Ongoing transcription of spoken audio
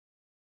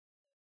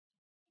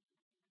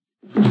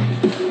All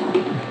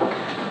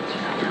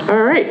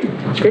right,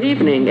 good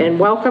evening and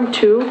welcome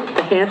to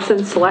the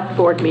Hanson Select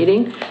Board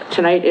meeting.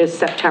 Tonight is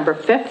September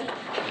 5th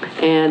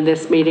and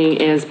this meeting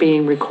is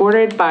being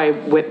recorded by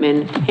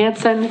Whitman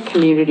Hanson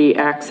Community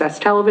Access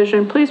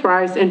Television. Please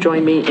rise and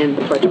join me in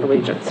the Pledge of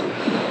Allegiance.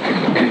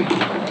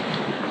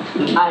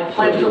 I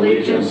pledge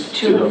allegiance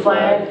to the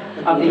flag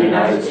of the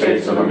United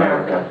States of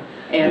America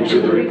and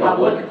to the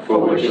republic for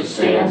which it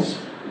stands,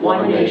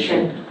 one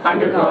nation,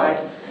 under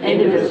God,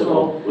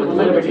 indivisible, with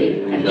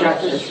liberty and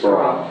justice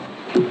for all.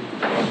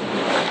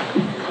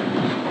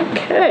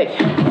 Okay.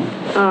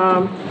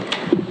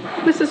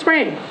 Mrs.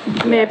 Rain,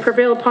 may I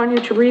prevail upon you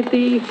to read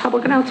the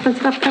public announcements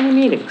and upcoming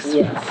meetings?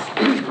 Yes.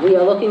 We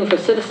are looking for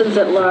citizens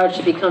at large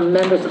to become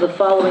members of the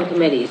following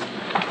committees: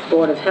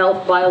 Board of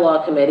Health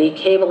Bylaw Committee,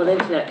 Cable and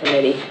Internet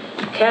Committee,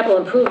 Capital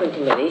Improvement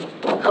Committee,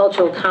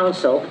 Cultural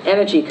Council,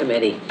 Energy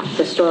Committee,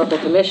 Historical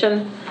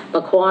Commission,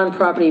 McQuon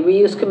Property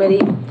Reuse Committee,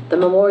 the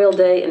Memorial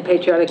Day and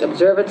Patriotic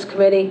Observance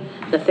Committee,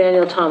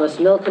 Nathaniel Thomas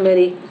Mill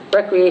Committee,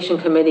 Recreation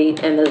Committee,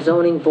 and the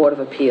Zoning Board of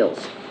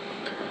Appeals.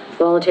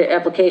 Volunteer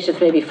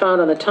applications may be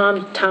found on the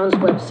town's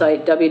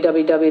website,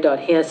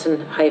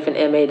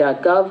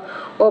 www.hanson-ma.gov,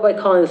 or by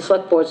calling the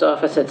Select Board's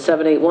office at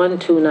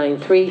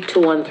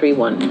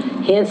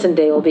 781-293-2131. Hanson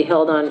Day will be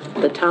held on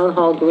the Town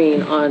Hall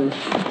Green on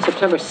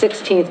September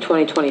 16th,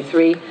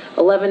 2023,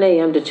 11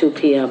 a.m. to 2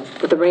 p.m.,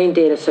 with a rain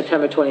date of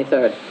September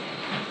 23rd.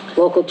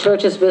 Local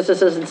churches,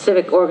 businesses, and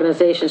civic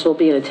organizations will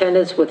be in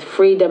attendance with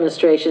free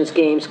demonstrations,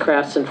 games,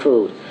 crafts, and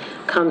food.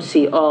 Come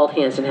see all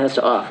Hanson has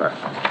to offer.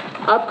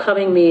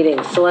 Upcoming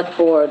meetings: Select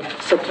Board,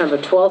 September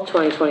 12th,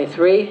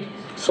 2023.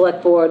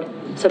 Select Board,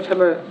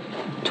 September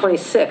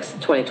 26th,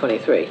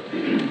 2023.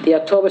 The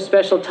October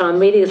Special Town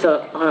Meeting is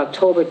on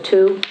October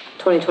 2,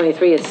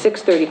 2023 at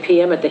 6:30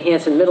 p.m. at the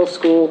Hanson Middle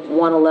School,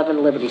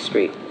 111 Liberty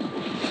Street.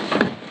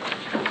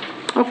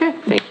 Okay,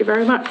 thank you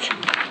very much.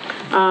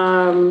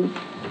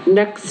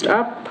 Next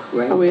up,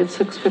 are we at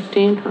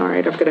 6:15? All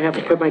right, I'm going to have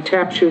to put my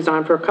tap shoes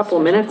on for a couple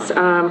of minutes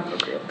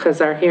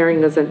because our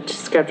hearing isn't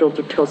scheduled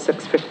until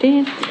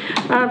 6:15.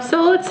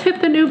 So let's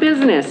hit the new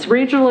business.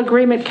 Regional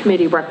Agreement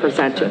Committee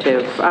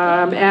representative.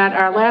 At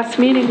our last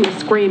meeting,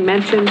 Ms. Green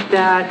mentioned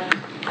that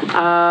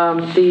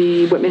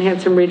the Whitman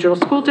Hanson Regional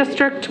School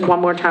District, one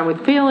more time with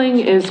feeling,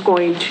 is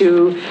going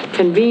to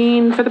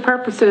convene for the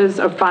purposes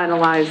of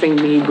finalizing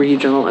the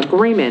regional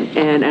agreement.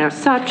 And as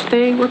such,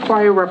 they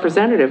require a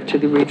representative to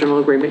the Regional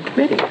Agreement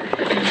Committee.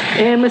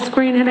 And Ms.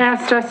 Green had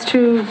asked us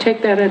to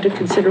take that into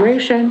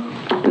consideration.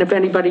 And if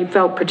anybody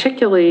felt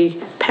particularly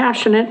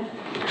passionate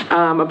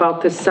about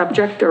this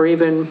subject, or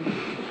even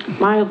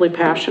mildly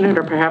passionate,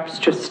 or perhaps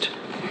just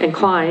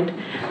inclined,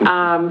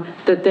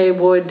 that they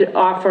would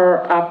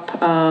offer up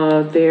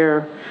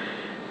their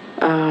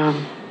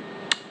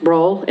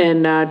role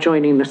in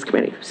joining this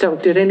committee. So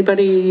did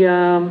anybody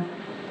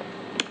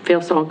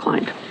feel so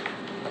inclined?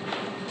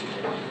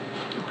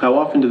 How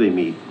often do they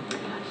meet?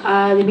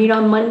 They meet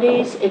on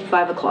Mondays at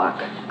 5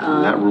 o'clock.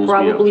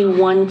 Probably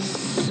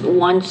once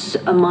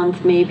a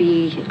month,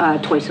 maybe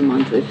twice a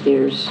month if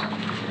there's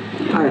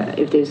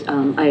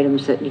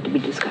items that need to be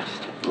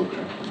discussed.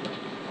 Okay.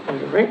 All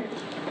right.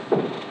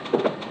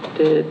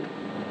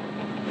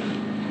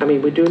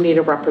 We do need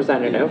a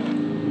representative.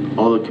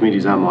 All the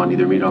committees I'm on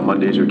either meet on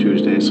Mondays or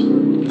Tuesdays,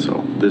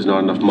 so there's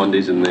not enough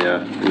Mondays in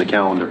the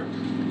calendar.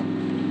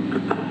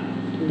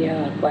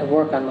 Yeah, I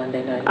work on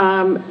Monday night.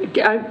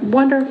 I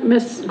wonder,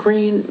 Ms.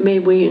 Green, may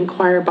we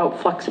inquire about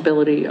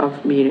flexibility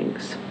of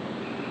meetings?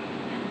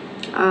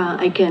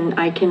 I can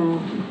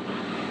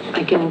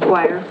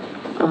inquire.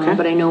 Okay.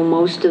 But I know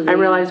most of the... I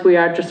realize we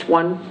are just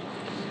one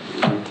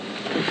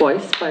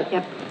voice, but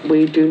yep.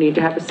 We do need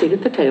to have a seat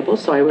at the table,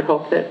 so I would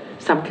hope that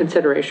some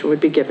consideration would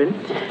be given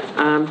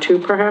to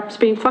perhaps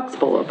being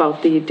flexible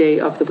about the day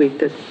of the week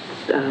that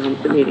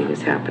the meeting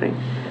is happening.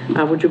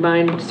 Would you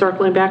mind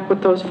circling back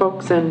with those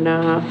folks and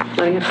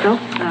letting us know?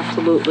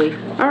 Absolutely.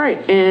 All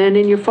right, and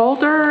in your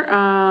folder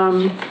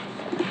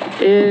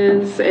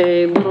is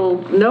a little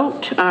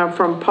note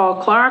from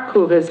Paul Clark,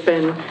 who has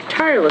been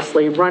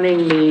tirelessly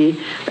running the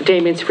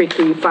Damien's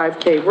Freaky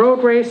 5K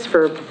road race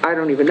for I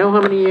don't even know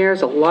how many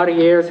years, a lot of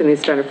years, and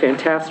he's done a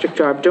fantastic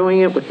job doing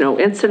it with no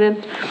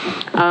incident.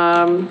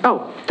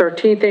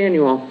 13th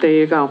annual, there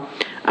you go.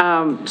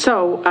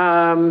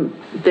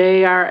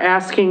 They are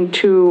asking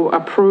to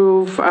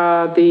approve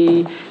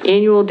the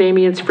annual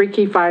Damien's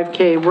Freaky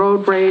 5K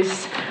road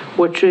race,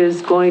 which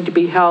is going to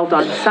be held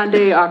on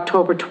Sunday,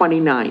 October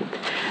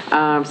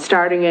 29th,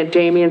 starting at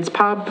Damien's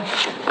Pub,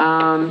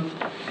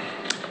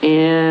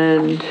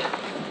 and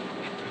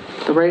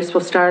the race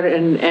will start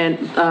and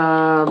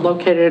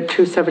located at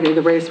 270.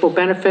 The race will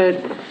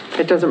benefit.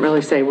 It doesn't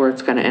really say where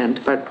it's going to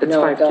end, but it's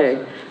No,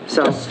 5K.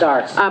 So it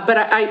starts. But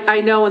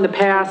I know in the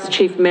past,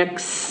 Chief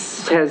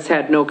Mix has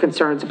had no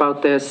concerns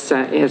about this.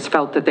 Has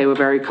felt that they were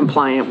very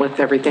compliant with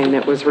everything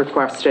that was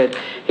requested.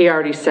 He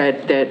already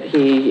said that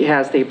he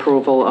has the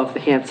approval of the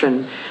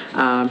Hanson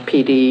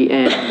PD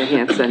and the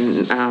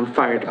Hanson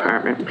Fire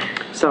Department.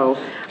 So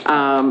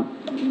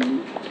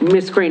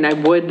Ms. Green, I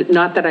would,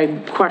 not that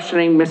I'm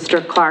questioning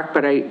Mr. Clark,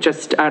 but I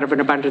just, out of an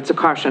abundance of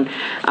caution,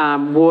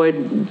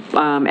 would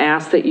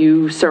ask that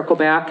you circle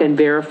back and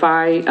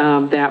verify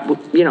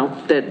that, you know,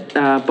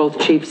 that both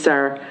chiefs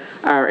are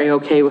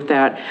A-okay with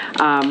that.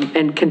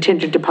 And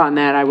contingent upon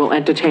that, I will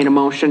entertain a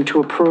motion to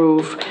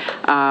approve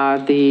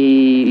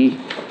the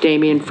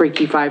Damien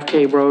Freaky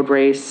 5K road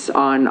race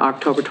on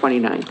October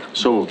 29th.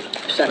 So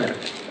moved. Second.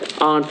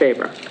 All in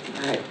favor?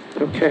 Aye.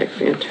 Okay,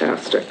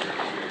 fantastic.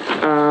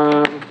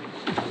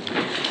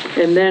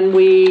 And then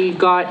we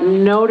got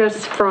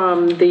notice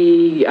from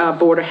the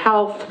Board of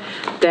Health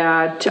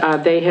that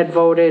they had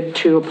voted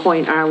to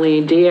appoint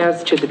Arlene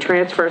Diaz to the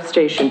Transfer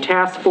Station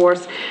Task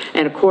Force,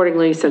 and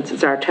accordingly, since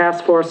it's our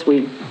task force,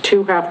 we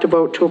too have to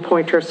vote to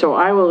appoint her, so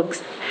I will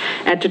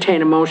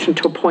entertain a motion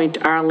to appoint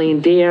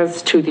Arlene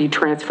Diaz to the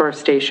Transfer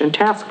Station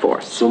Task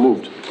Force. So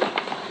moved.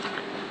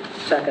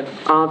 Second.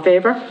 All in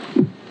favor?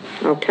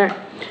 Okay.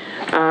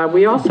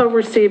 We also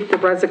received the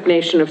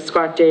resignation of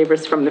Scott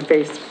Davis from the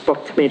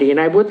Facebook committee, and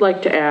I would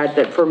like to add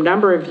that for a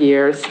number of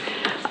years,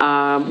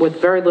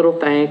 with very little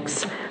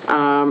thanks,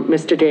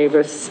 Mr.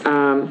 Davis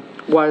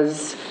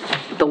was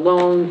the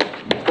lone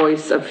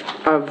voice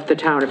of the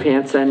town of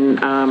Hanson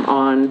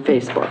on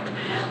Facebook.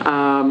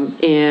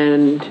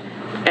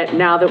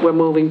 Now that we're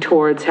moving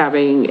towards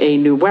having a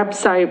new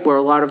website where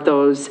a lot of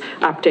those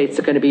updates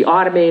are going to be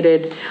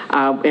automated,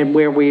 and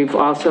where we've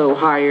also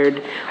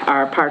hired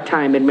our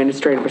part-time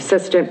administrative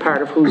assistant,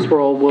 part of whose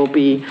role will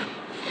be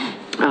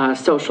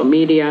social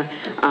media,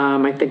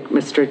 I think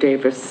Mr.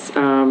 Davis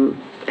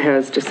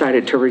has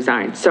decided to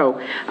resign. So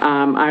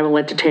I will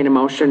entertain a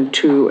motion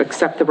to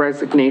accept the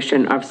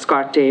resignation of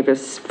Scott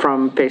Davis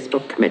from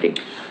Facebook committee.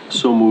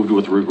 So moved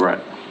with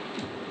regret.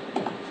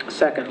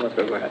 Second with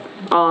regret.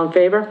 All in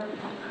favor?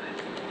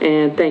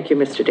 And thank you,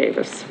 Mr.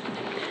 Davis.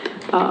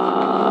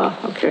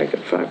 Okay, I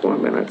got 5 more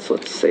minutes.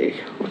 Let's see.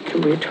 What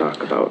can we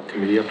talk about?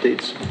 Committee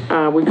updates?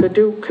 We could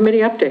do committee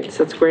updates.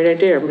 That's a great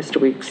idea, Mr.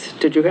 Weeks.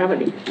 Did you have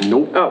any?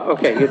 Nope. Oh,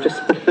 okay. You're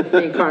just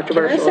being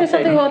controversial. Can I say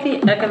something about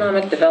the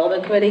Economic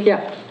Development Committee?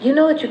 Yeah. You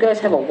know that you guys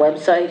have a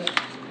website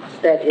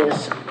that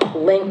is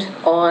linked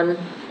on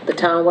the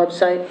town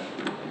website?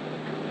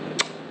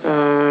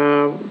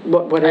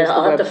 What is the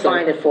I'll have to website?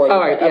 find it for you. All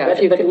right, yeah.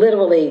 if you But could-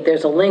 literally,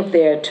 there's a link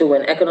there to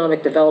an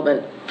economic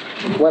development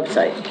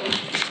website.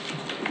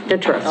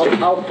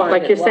 Interesting. I'll find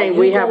Like it you're while saying, you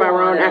we go have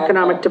our on, own and I'll-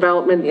 economic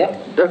development?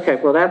 Yep. Okay,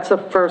 well, that's a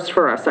first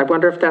for us. I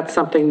wonder if that's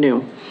something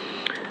new.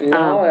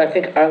 No, I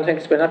don't think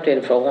it's been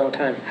updated for a long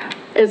time.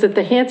 Is it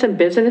the Hanson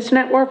Business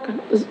Network I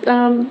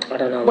don't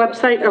know.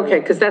 website? Okay,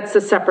 because that's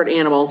a separate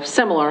animal,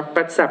 similar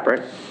but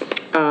separate.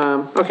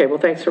 Okay, well,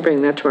 thanks for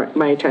bringing that to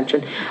my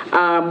attention.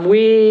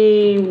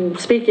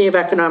 Speaking of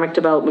Economic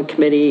Development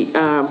Committee,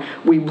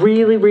 we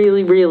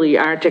really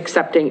aren't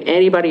accepting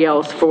anybody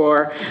else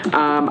for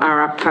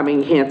our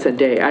upcoming Hanson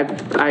Day.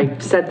 I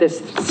said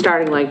this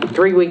starting like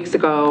 3 weeks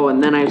ago,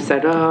 and then I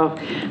said, oh,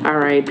 all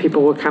right,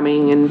 people were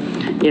coming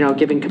and, you know,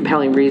 giving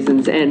compelling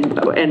reasons,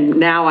 and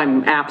now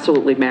I'm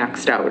absolutely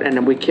maxed out,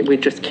 and we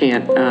just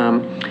can't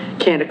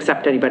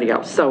accept anybody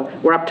else. So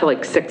we're up to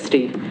like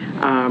 60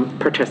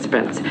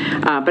 participants.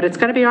 But it's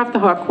going to be off the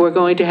hook. We're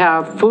going to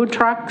have food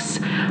trucks,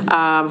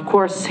 of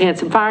course,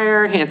 Hanson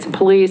Fire, Hanson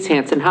Police,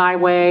 Hanson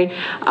Highway.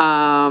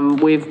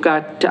 We've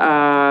got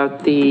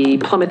the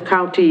Plymouth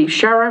County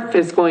Sheriff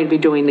is going to be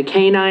doing the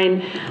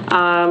canine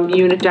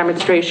unit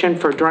demonstration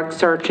for drug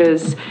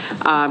searches.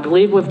 I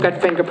believe we've got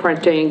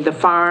fingerprinting. The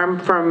farm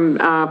from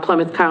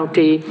Plymouth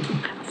County,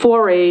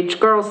 4-H,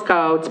 Girl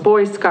Scouts,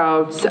 Boy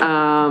Scouts,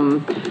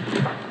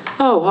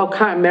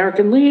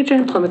 American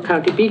Legion, Plymouth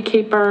County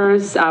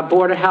Beekeepers,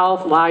 Board of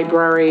Health,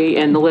 Library,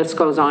 and the list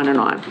goes on and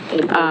on.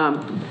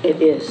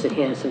 It is the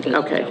Hanson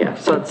Business. Okay, yeah,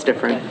 so it's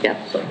different, yeah.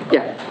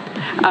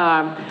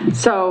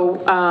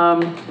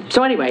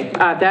 So anyway,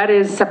 that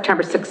is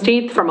September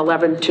 16th from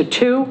 11 to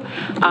 2,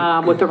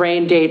 with the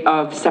rain date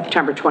of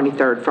September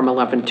 23rd from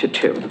 11 to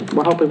 2.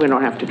 We're hoping we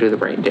don't have to do the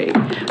rain date.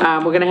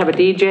 We're going to have a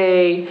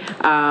DJ.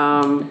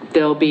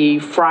 There'll be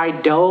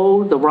fried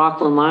dough. The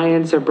Rockland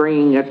Lions are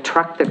bringing a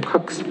truck that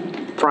cooks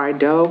fried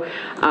dough.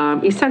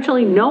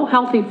 Essentially, no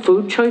healthy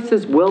food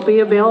choices will be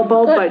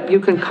available, but you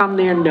can come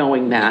there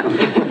knowing that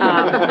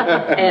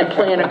and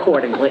plan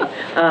accordingly.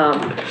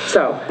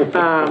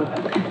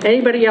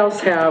 Anybody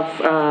else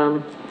have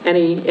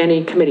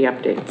any committee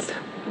updates?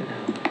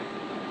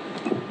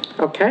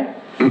 Okay.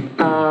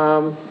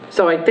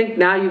 So I think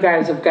now you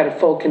guys have got a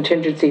full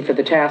contingency for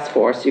the task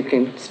force. You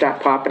can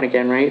start popping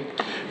again, right?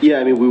 Yeah,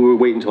 I mean, we were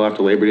waiting until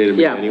after Labor Day to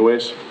begin Yeah.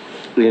 anyways.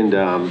 And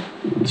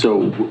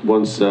so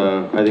once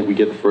I think we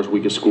get the first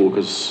week of school,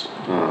 because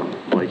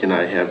Mike and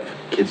I have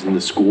kids in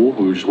the school,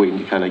 we were just waiting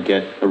to kind of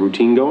get a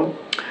routine going.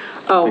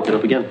 Oh, pick it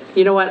up again.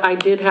 You know what? I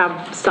did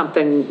have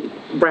something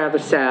rather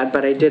sad,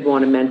 but I did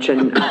want to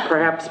mention,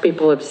 perhaps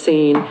people have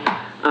seen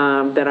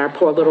that our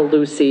poor little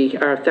Lucy,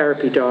 our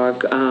therapy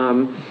dog,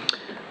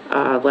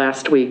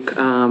 last week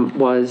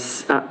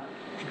was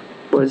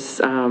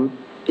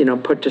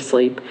put to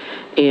sleep.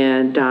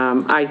 And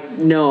I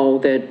know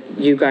that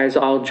you guys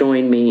all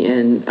join me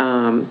in,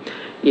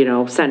 you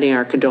know, sending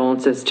our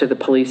condolences to the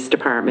police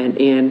department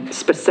and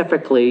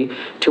specifically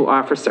to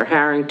Officer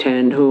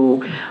Harrington,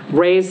 who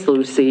raised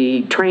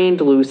Lucy,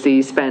 trained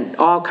Lucy, spent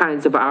all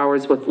kinds of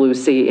hours with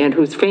Lucy, and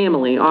whose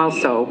family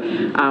also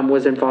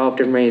was involved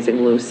in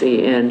raising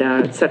Lucy. And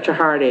it's such a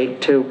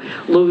heartache to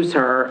lose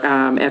her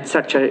at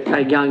such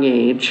a young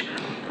age.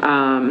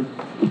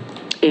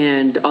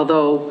 And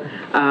although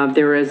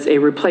there is a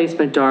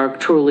replacement dog,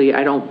 truly,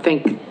 I don't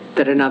think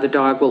that another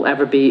dog will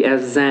ever be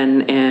as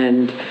zen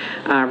and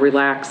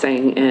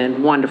relaxing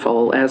and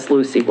wonderful as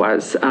Lucy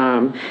was.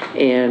 So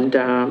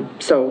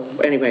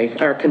anyway,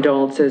 our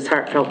condolences,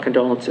 heartfelt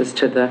condolences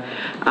to the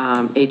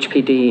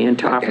HPD and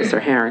to Officer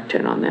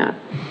Harrington on that.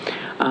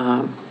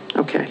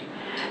 Okay.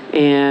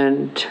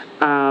 And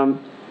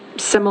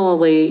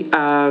similarly,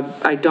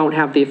 I don't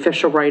have the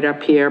official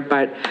write-up here,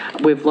 but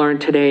we've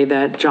learned today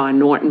that John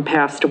Norton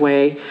passed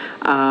away.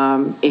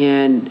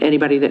 And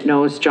anybody that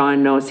knows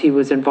John knows he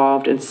was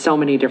involved in so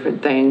many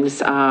different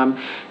things,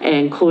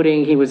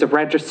 including he was a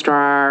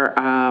registrar,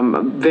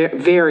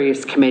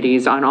 various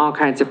committees, on all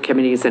kinds of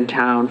committees in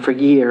town for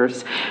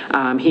years,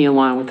 he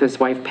along with his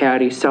wife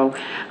Patty. So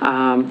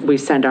we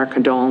send our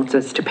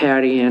condolences to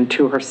Patty and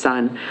to her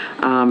son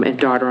and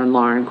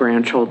daughter-in-law and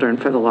grandchildren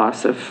for the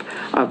loss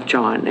of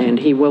John. And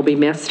he will be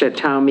missed at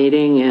town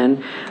meeting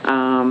and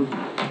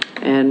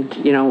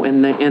you know,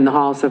 in the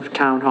halls of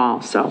town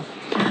hall. So,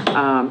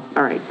 all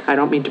right, I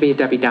don't mean to be a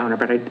Debbie Downer,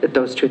 but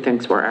those two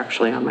things were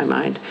actually on my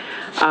mind.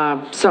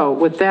 So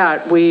with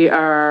that, we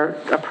are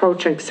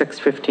approaching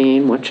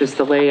 6:15, which is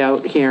the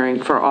layout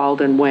hearing for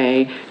Alden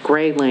Way,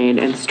 Gray Lane,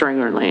 and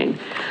Stringer Lane.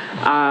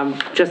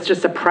 Just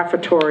as a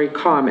prefatory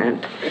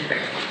comment,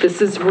 this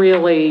is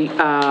really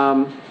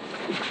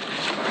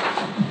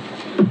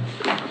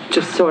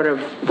just sort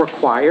of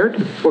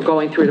required. We're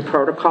going through the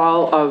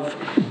protocol of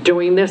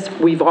doing this.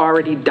 We've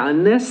already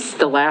done this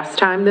the last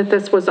time that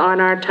this was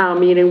on our town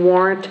meeting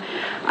warrant,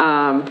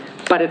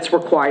 but it's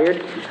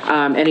required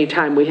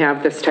anytime we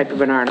have this type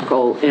of an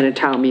article in a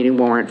town meeting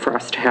warrant for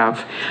us to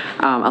have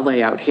a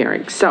layout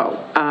hearing. So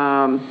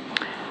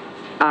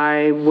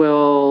I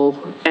will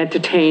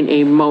entertain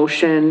a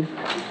motion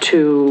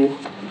to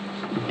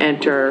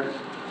enter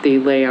the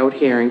layout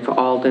hearing for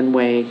Alden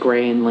Way,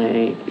 Gray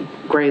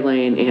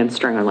Lane, and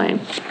Stringer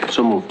Lane.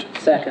 So moved.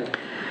 Second.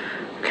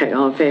 Okay,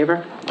 all in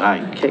favor?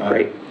 Aye. Okay,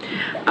 great.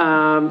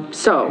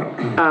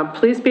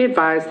 Please be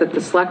advised that the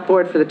Select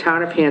Board for the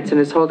Town of Hanson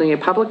is holding a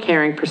public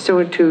hearing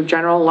pursuant to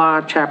General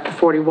Law, Chapter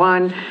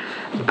 41,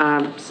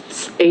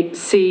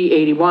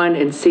 C81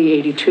 and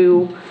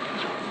C82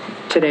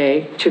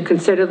 today to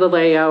consider the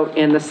layout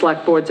and the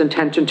Select Board's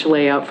intention to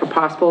lay out for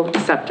possible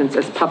acceptance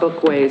as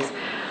public ways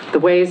the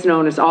ways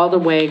known as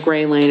Alden Way,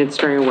 Gray Lane, and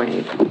Stringer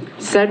Way.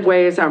 Said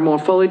ways are more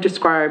fully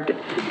described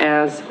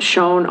as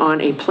shown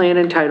on a plan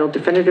entitled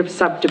Definitive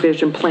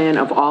Subdivision Plan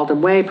of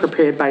Alden Way,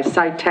 prepared by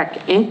SciTech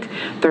Inc.,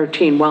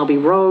 13 Welby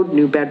Road,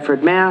 New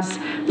Bedford, Mass.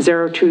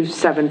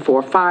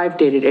 02745,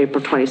 dated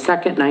April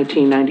 22nd,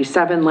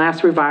 1997,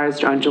 last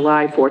revised on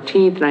July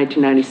 14th,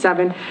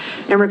 1997,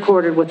 and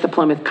recorded with the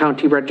Plymouth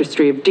County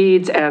Registry of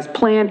Deeds as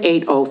Plan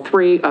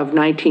 803 of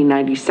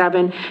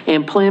 1997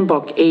 and Plan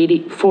Book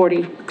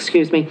 40,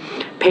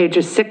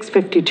 pages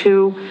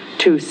 652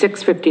 to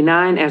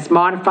 659 as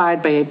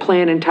modified by a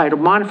plan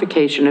entitled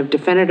Modification of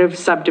Definitive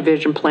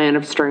Subdivision Plan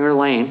of Stringer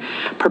Lane,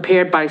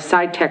 prepared by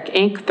SciTech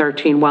Inc.,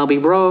 13 Welby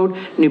Road,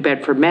 New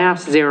Bedford,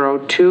 Mass.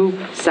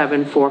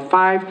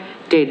 02745,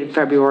 dated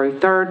February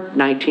 3rd,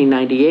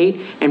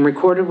 1998, and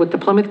recorded with the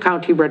Plymouth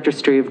County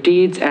Registry of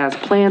Deeds as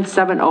Plan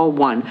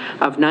 701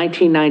 of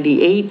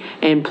 1998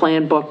 and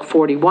Plan Book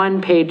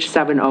 41, page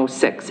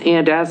 706,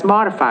 and as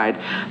modified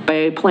by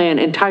a plan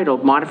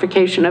entitled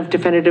Modification of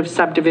Definitive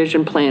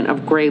Subdivision Plan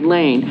of Gray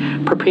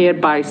Lane,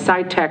 prepared by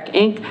SciTech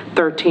Inc.,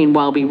 13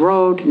 Welby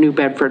Road, New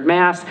Bedford,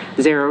 Mass.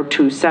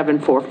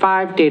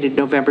 02745, dated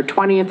November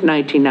 20th,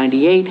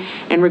 1998,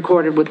 and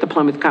recorded with the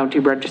Plymouth County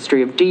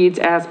Registry of Deeds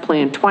as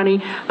Plan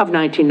 20 of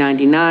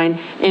 1999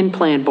 in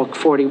Plan Book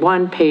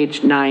 41,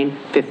 page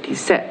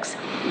 956.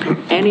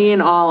 Any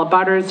and all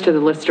abutters to the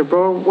listed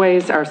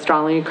roadways are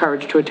strongly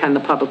encouraged to attend the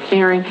public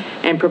hearing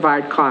and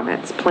provide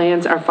comments.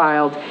 Plans are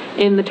filed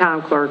in the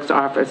town clerk's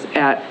office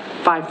at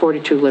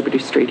 542 Liberty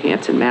Street,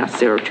 Hanson, Mass.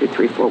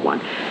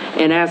 02341.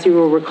 And as you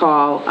will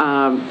recall,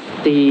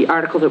 the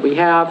article that we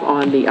have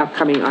on the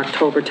upcoming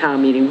October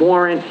town meeting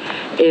warrant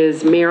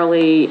is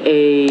merely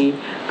a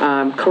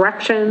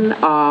correction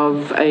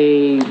of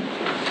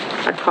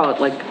I'd call it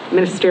like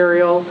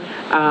ministerial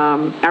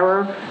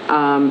error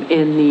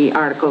in the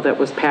article that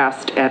was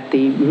passed at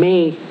the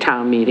May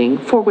town meeting,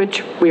 for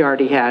which we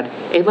already had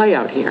a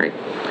layout hearing.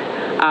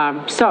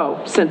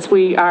 So since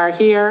we are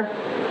here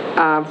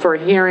for a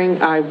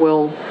hearing, I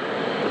will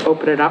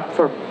open it up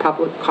for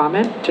public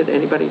comment. Did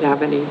anybody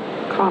have any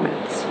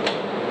comments?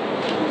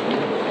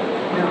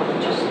 No,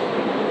 just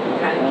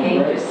kind of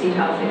came to see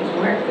how things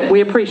work.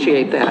 We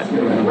appreciate that.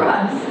 For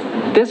us.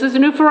 This is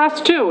new for us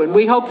too, and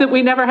we hope that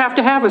we never have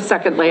to have a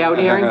second layout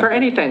hearing for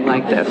anything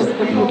like this.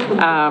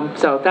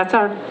 So that's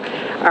our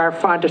our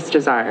fondest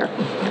desire.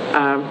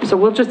 So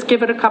we'll just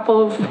give it a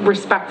couple of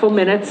respectful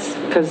minutes,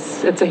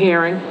 because it's a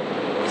hearing,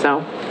 so.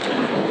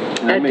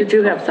 Ed, did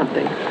you have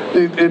something?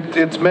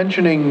 It's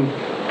mentioning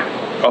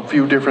a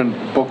few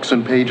different books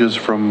and pages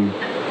from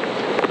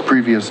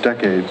previous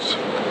decades.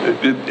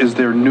 Is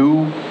there a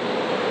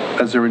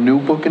new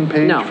book and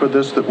page No. for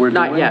this that we're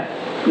doing? Not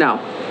yet, no.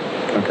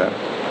 Okay.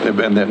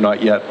 And then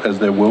not yet, as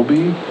there will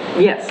be?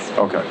 Yes.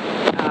 Okay.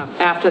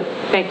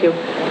 Thank you,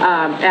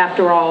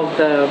 after all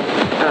the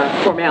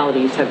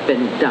formalities have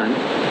been done.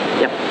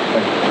 Yep.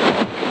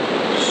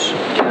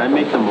 Can I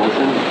make the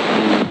motion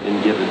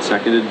and get it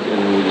seconded, and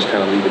then we just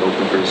kind of leave it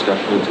open for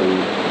discussion until,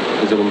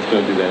 because everyone's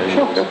going to do that anyways?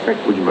 Sure, go for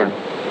it. Would you mind?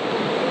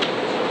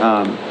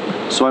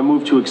 So I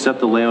move to accept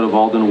the layout of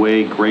Alden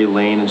Way, Gray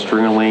Lane, and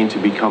Stringer Lane to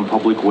become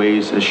public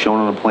ways as shown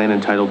on a plan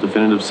entitled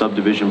Definitive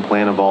Subdivision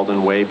Plan of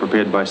Alden Way,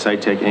 prepared by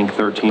SciTech Inc.,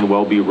 13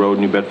 Welby Road,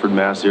 New Bedford,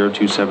 Mass.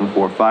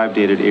 02745,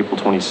 dated April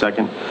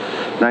 22nd,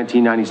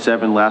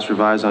 1997, last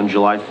revised on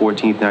July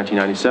 14th,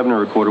 1997, and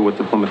recorded with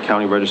the Plymouth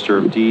County Register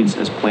of Deeds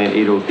as Plan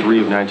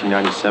 803 of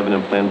 1997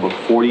 and Plan Book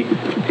 40,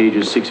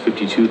 pages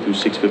 652 through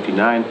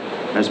 659,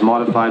 as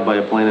modified by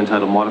a plan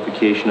entitled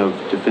Modification of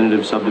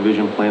Definitive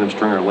Subdivision Plan of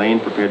Stringer Lane,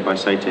 prepared by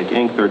SciTech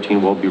Inc.,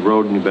 13 Welby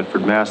Road, New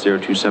Bedford, Mass.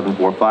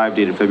 02745,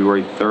 dated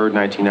February 3rd,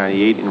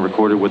 1998, and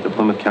recorded with the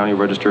Plymouth County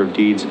Register of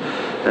Deeds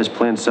as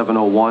Plan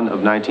 701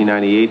 of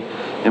 1998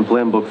 and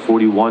Plan Book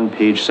 41,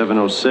 page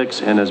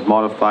 706, and as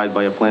modified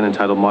by a plan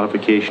entitled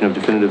Modification of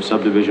Definitive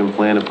Subdivision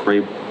Plan of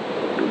Gray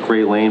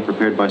Lane,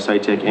 prepared by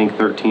SciTech Inc.,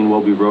 13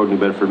 Welby Road, New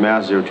Bedford,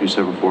 Mass.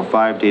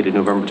 02745, dated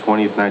November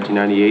 20th,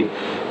 1998,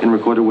 and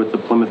recorded with the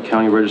Plymouth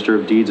County Register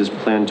of Deeds as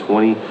Plan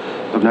 20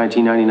 of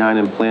 1999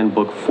 and Plan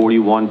Book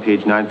 41,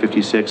 page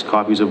 956,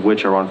 copies of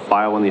which are on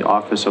file in the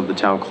office of the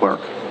town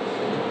clerk.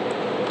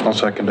 I'll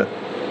second it.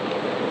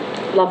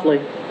 Lovely.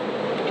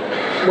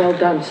 Well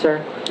done,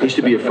 sir. I used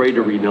to be afraid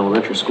to read in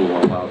elementary school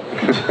out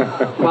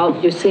loud.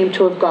 Well, you seem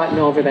to have gotten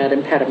over that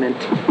impediment.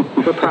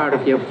 We're proud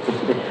of you.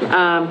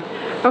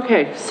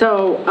 Okay,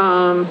 so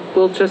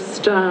we'll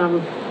just,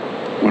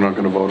 We're not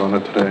going to vote on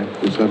it today,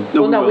 you said?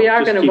 well, no, we are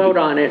Just going to keep vote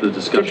on it. the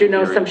discussion Did you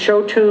know period. some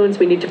show tunes?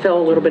 We need to fill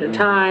a little bit of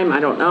time. I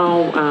don't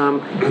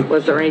know.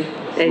 Was there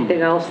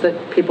anything else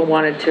that people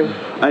wanted to?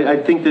 I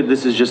think that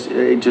this is just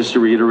to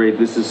reiterate,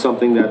 this is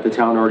something that the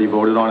town already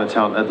voted on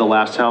at the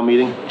last town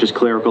meeting. Just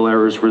clerical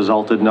errors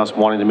resulted in us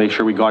wanting to make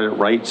sure we got it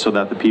right so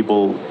that the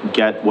people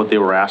get what they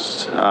were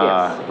asked,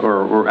 Yes.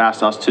 or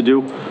asked us to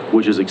do,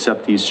 which is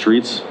accept these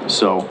streets.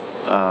 So,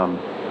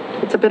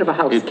 It's a bit of a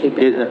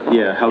housekeeping.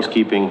 yeah,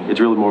 housekeeping. It's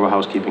really more of a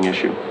housekeeping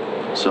issue.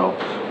 So,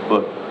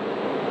 but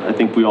I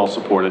think we all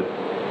support it,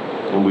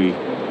 and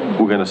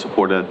we're going to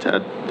support it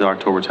at the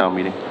October town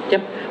meeting.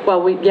 Yep.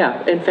 Well,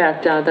 in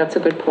fact, that's a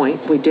good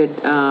point. We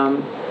did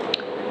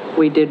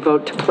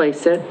vote to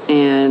place it,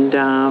 and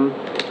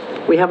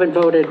we haven't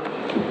voted.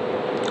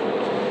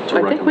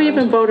 I think we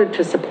even voted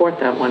to support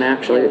that one,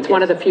 actually. It's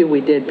one of the few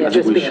we did, I think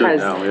just we should because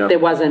now, yeah. there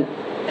wasn't,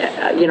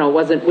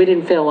 we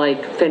didn't feel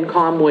like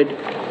FinCom would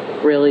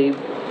really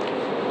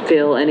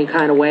feel any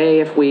kind of way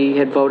if we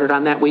had voted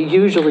on that. We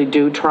usually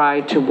do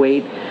try to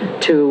wait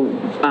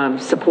to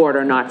support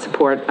or not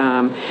support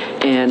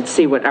and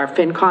see what our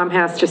FinCom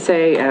has to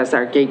say as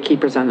our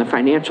gatekeepers on the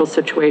financial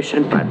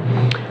situation, but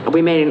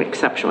we made an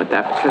exception with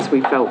that because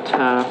we felt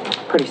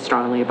pretty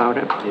strongly about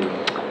it.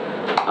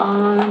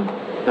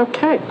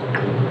 Okay.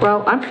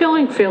 Well, I'm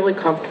feeling fairly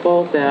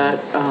comfortable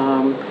that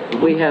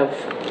we have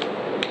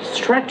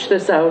stretched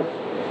this out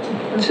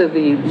to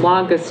the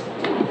longest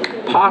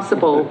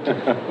possible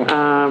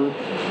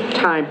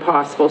time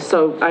possible.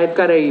 So I've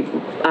got a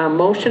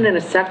motion and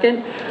a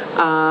second.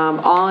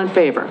 All in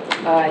favor?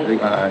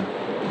 Aye.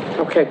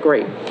 Okay,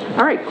 great.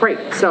 All right,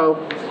 great. So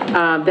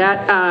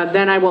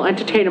then I will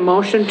entertain a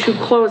motion to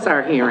close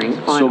our hearing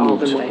on So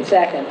moved. Alden Way.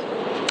 Second.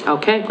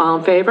 Okay, all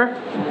in favor?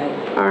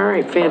 Aye. All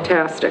right,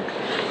 fantastic.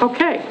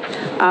 Okay,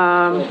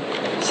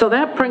 so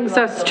that brings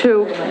us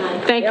to,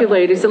 thank you,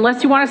 ladies.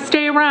 Unless you want to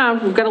stay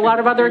around, we've got a lot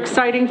of other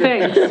exciting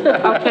things. Okay,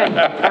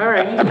 all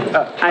right,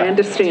 I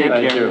understand.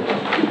 Thank you.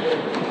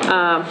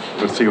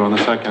 We'll see you on the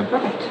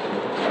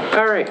 2nd.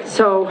 All right,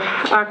 so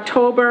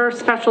October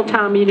special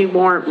town meeting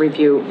warrant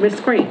review. Ms.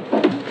 Green?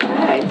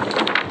 Right.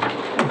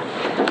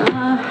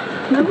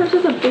 Members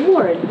of the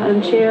board,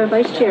 Madam Chair,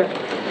 Vice Chair,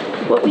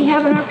 what we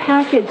have in our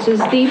packets is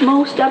the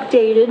most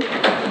updated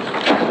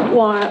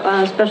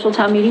special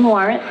town meeting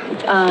warrant.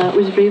 It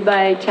was reviewed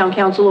by town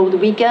council over the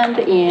weekend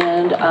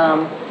and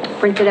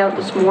printed out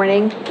this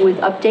morning with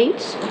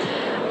updates.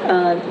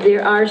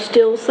 There are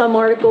still some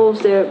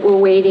articles that we're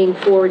waiting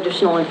for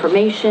additional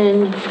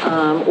information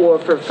or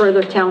for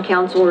further town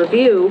council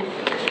review.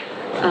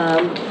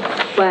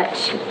 But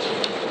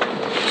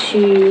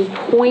to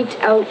point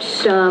out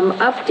some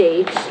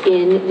updates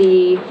in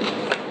the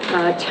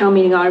town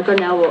meeting article,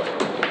 now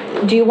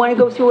do you want to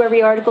go through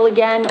every article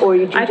again, or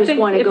do you just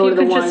want to go to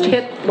the ones? I think if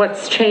you could just hit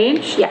what's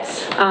changed.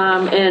 Yes.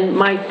 And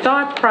my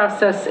thought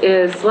process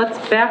is, let's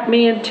back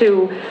me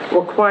into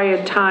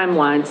required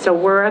timeline. So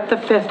we're at the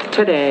 5th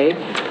today.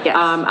 Yes.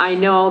 I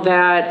know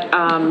that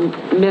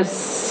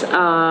Miss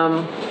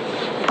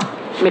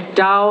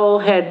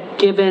McDowell had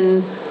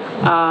given,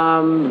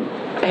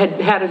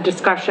 had a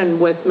discussion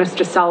with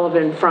Mr.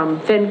 Sullivan from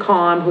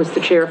FinCom, who's the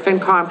chair of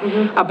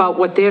FinCom, about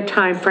what their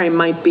time frame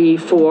might be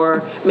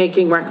for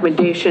making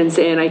recommendations.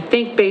 And I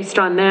think based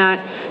on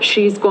that,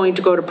 she's going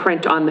to go to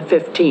print on the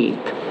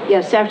 15th.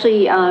 Yes,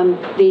 actually,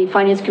 the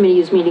Finance Committee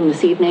is meeting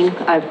this evening.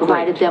 I've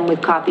provided them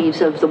with copies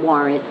of the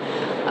warrant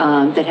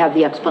that have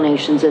the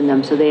explanations in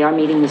them, so they are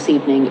meeting this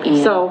evening. And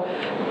so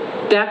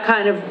that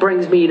kind of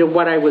brings me to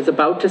what I was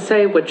about to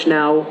say, which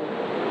now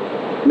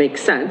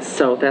makes sense,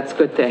 so that's a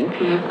good thing.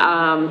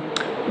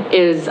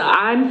 Is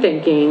I'm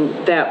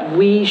thinking that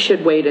we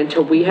should wait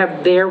until we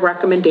have their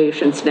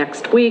recommendations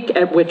next week,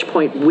 at which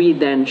point we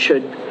then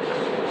should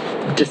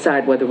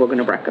decide whether we're going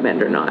to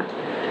recommend or not.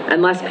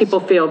 Unless people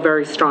feel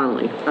very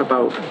strongly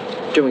about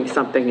doing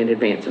something in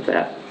advance of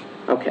that.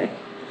 Okay.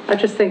 I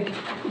just think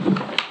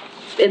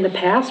in the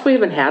past, we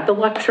haven't had the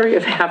luxury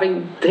of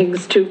having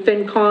things to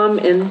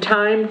FinCom in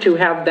time to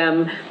have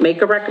them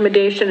make a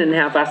recommendation and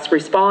have us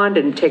respond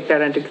and take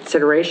that into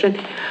consideration.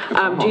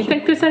 Do you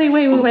think there's any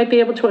way we might be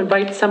able to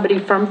invite somebody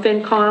from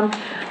FinCom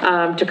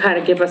to kind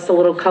of give us a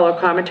little color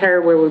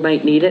commentary where we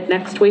might need it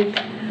next week?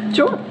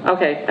 Sure.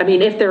 Okay. I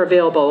mean, if they're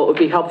available, it would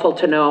be helpful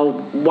to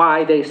know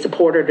why they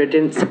supported or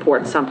didn't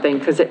support something,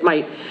 because it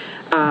might,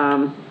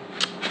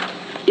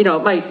 you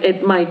know,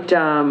 it might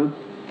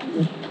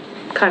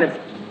kind of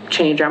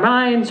change our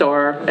minds,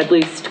 or at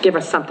least give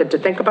us something to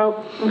think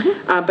about.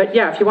 But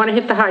yeah, if you want to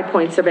hit the high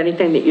points of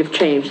anything that you've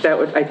changed, that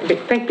would, I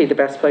think, be the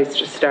best place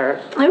to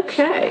start.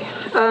 Okay.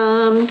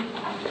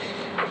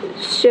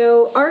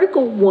 So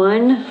Article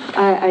 1,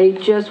 I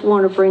just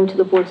want to bring to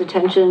the board's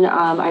attention,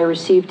 I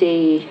received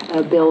a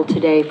bill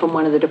today from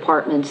one of the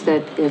departments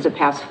that is a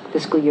past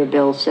fiscal year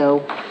bill,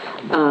 so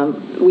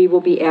we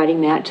will be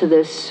adding that to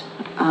this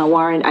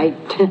warrant. I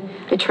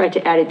tried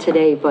to add it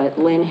today, but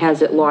Lynn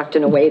has it locked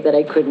in a way that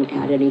I couldn't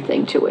add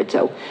anything to it.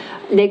 So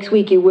next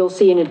week you will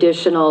see an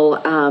additional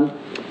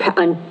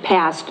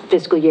past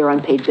fiscal year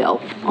unpaid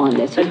bill on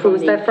this. And who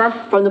is that from?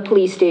 From the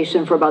police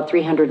station for about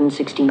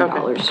 $316.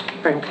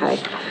 Okay.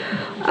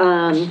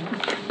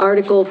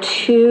 Article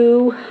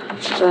 2,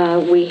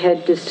 we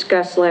had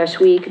discussed last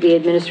week. The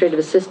administrative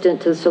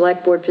assistant to the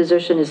select board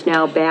position is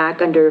now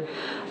back under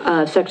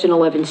section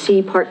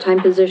 11C, part-time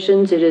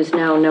positions. It is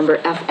now number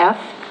FF.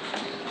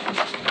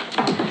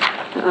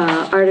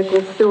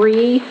 Article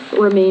 3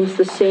 remains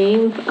the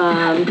same.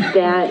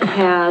 That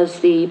has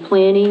the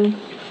planning,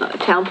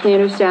 town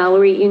planner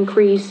salary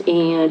increase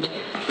and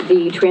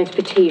the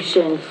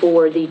transportation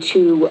for the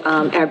 2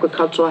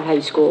 agricultural high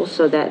schools,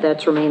 so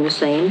that's remained the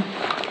same.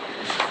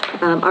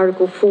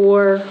 Article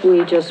 4,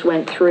 we just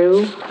went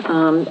through.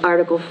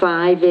 Article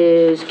 5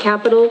 is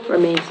capital,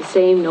 remains the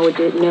same, no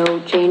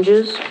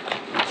changes.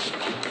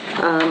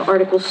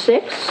 Article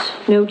 6,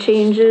 no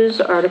changes.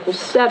 Article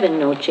 7,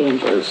 no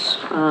changes.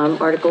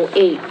 Article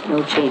 8,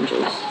 no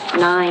changes.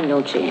 9,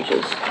 no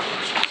changes.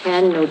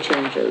 10, no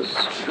changes.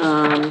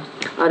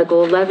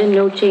 Article 11,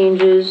 no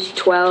changes.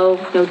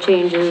 12, no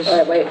changes.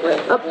 All right,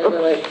 wait.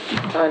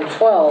 On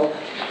 12,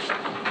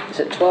 is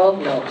it 12?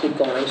 No, keep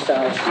going, I'm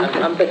sorry.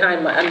 I'm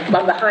behind,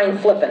 I'm behind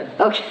flipping.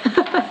 Okay.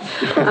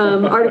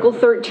 Article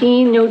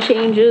 13, no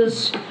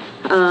changes.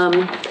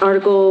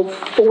 Article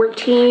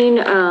 14,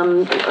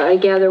 I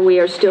gather we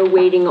are still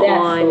waiting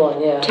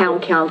on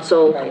town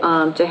council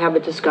to have a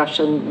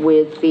discussion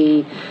with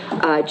the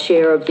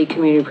chair of the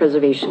Community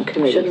Preservation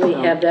Committee. Shouldn't we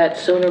have that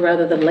sooner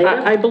rather than later?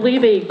 I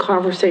believe a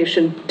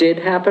conversation did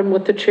happen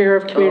with the chair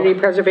of Community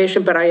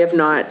Preservation, but I have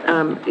not,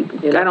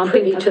 I don't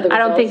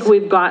think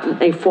we've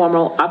gotten a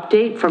formal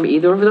update from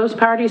either of those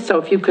parties, so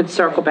if you could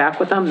circle back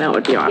with them, that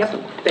would be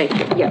awesome. Yep. Thank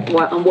you. Yeah,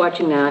 well, I'm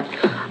watching that.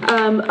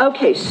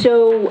 Okay,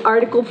 so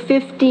Article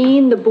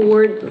 15, the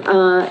board,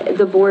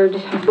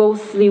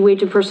 both the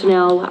Wage and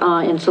Personnel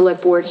and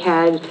Select Board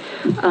had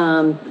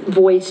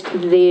voiced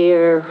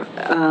their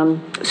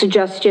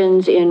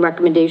suggestions and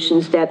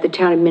recommendations that the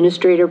town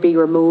administrator be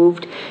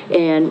removed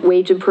and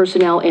Wage and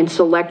Personnel and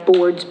Select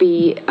Boards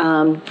be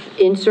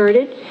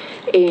inserted,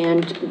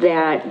 and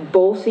that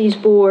both these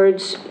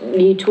boards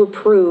need to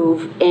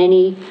approve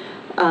any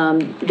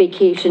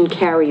vacation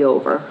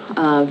carryover.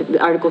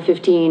 Article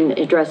 15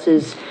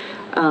 addresses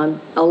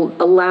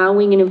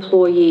allowing an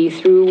employee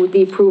through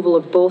the approval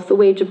of both the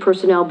Wage and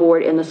Personnel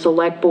Board and the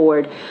Select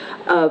Board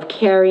of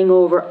carrying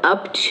over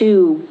up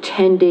to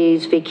 10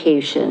 days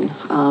vacation.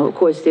 Of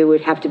course, there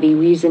would have to be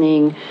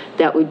reasoning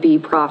that would be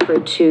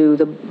proffered to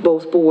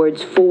both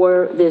boards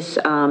for this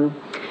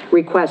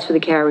request for the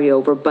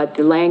carryover, but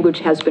the language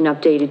has been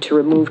updated to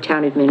remove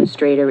town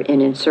administrator and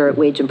insert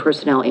Wage and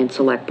Personnel and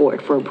Select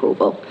Board for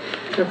approval.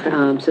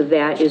 Okay. So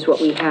that is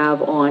what we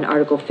have on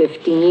Article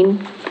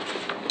 15.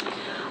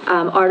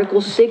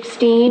 Article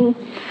 16,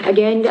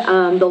 again,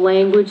 the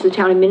language, the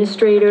town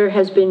administrator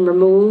has been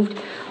removed.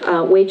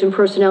 Wage and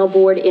Personnel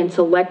Board and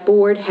Select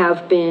Board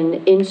have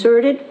been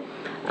inserted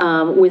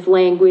with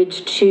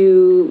language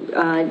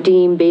to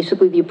deem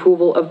basically the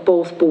approval of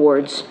both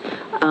boards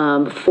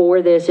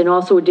for this, and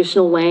also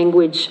additional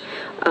language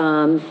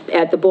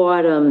at the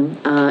bottom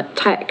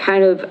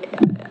kind of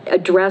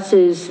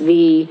addresses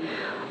the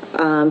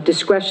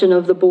discretion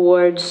of the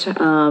boards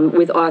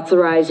with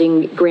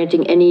authorizing,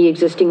 granting any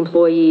existing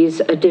employees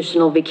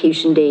additional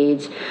vacation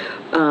days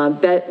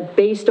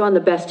based on the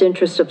best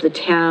interest of the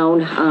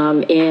town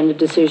and a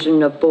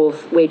decision of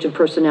both Wage and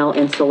Personnel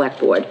and Select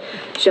Board.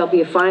 Shall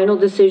be a final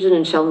decision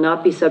and shall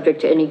not be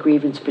subject to any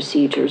grievance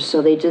procedures.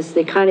 So they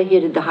kind of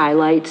hit the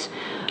highlights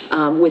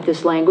with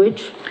this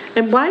language.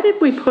 And why did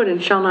we put in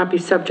shall not be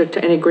subject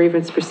to any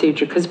grievance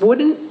procedure? Because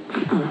wouldn't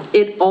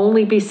it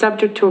only be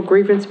subject to a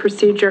grievance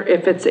procedure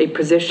if it's a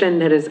position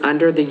that is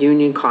under the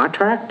union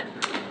contract?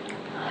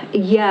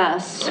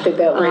 Yes. I think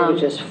that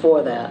language is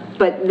for that.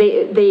 But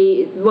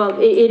well,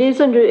 it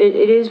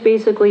is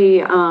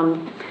basically,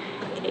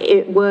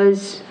 it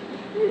was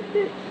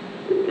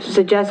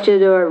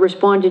suggested or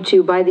responded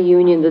to by the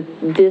union that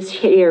this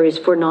here is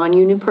for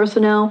non-union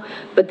personnel,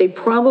 but they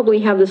probably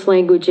have this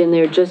language in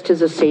there just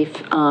as a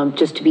safe,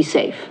 just to be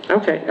safe.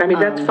 Okay, I mean,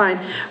 that's fine.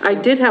 I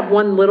did have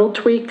one little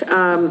tweak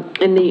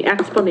in the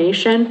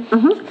explanation.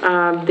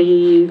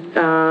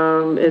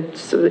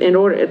 It's in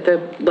order, at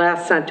the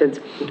last sentence,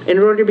 in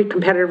order to be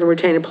competitive and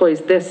retain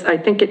employees, this, I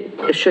think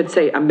it should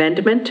say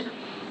amendment,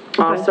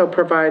 also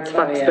provides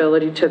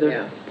flexibility to the.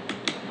 Yeah.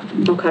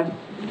 Okay.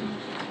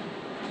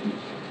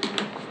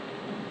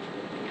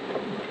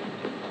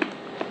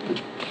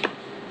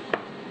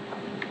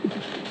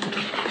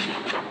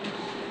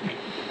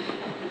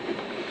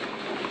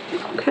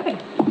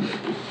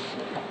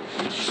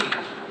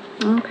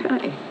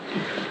 Okay.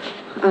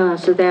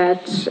 So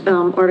that's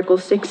Article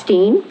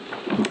 16.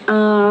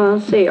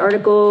 Say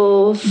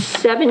Article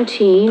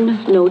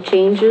 17, no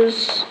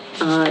changes.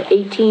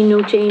 18,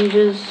 no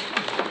changes.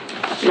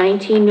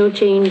 19, no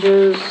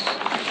changes.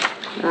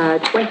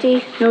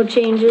 20, no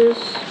changes.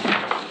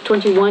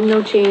 21,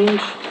 no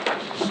change.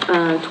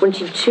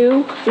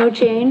 22, no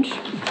change.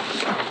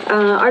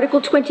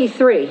 Article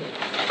 23.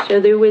 So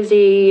there was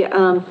a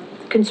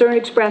concern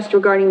expressed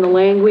regarding the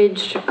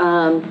language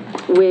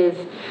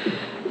with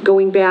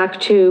going back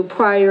to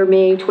prior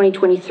May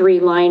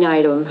 2023 line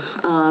item.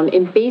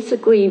 And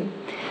basically,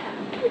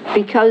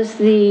 because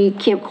the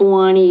Camp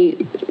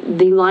Kawani,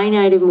 the line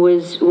item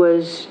was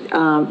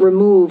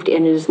removed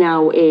and is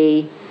now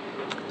a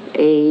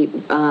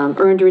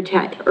earned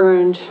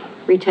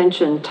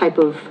retention type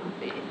of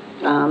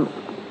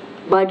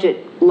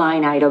budget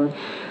line item.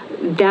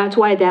 That's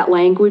why that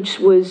language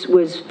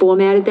was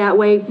formatted that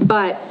way,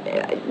 but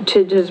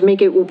to just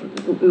make it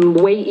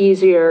way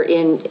easier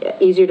and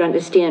easier to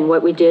understand,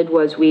 what we did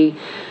was we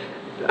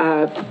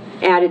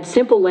added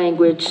simple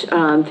language,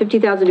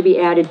 50,000 to be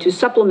added to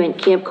supplement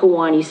Camp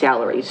Kawani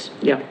salaries.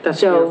 Yeah, that's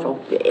beautiful.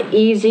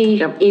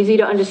 Easy, easy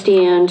to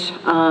understand,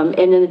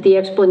 and then the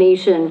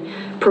explanation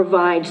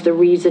provides the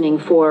reasoning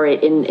for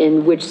it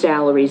in which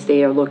salaries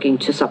they are looking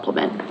to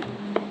supplement.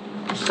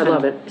 I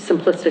love it.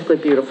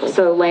 Simplistically beautiful.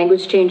 So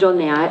language change on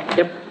that.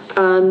 Yep.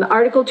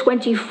 Article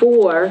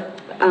 24,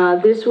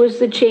 this was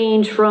the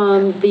change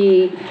from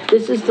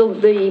this is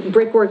the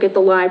brickwork at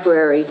the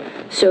library.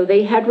 So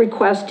they had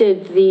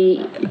requested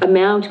the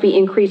amount to be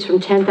increased from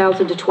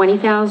 10,000 to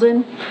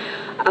 20,000.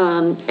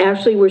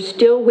 Actually, we're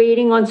still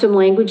waiting on some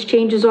language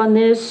changes on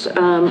this.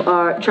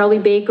 Charlie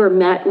Baker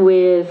met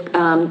with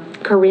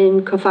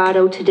Corinne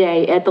Cafado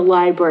today at the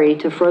library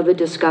to further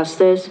discuss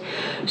this.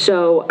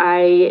 So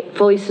I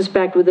fully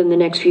suspect within the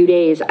next few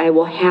days, I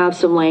will have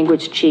some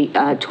language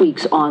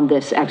tweaks on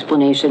this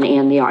explanation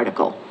and the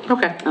article.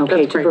 Okay.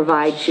 Okay, to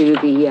provide to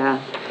the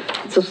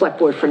select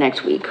board for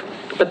next week.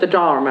 But the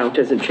dollar amount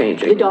isn't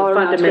changing. The dollar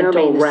amount's gonna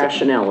remain the same. Fundamental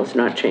rationale is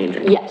not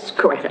changing. Yes,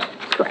 correct,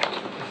 correct.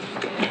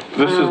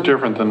 This is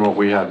different than what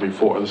we had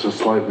before. This is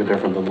slightly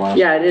different than last.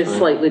 Yeah, it is right?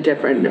 slightly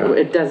different. Yeah.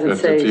 It doesn't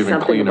It's say even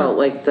something cleaner. about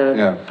like the,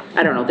 Yeah.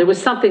 I don't know, there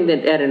was something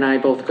that Ed and I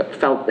both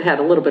felt had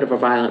a little bit of a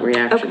violent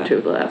reaction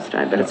to the last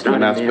time, but it's not in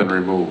And that's there. been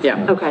removed.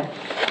 Yeah. Okay.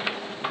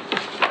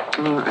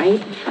 All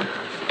right.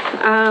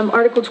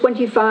 Article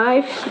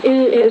 25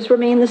 has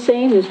remained the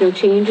same. There's no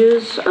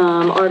changes.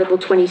 Article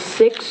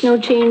 26, no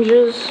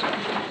changes.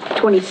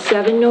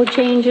 27, no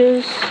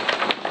changes.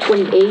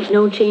 28,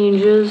 no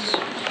changes.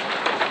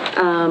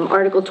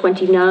 Article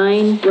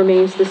 29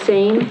 remains the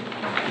same.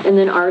 And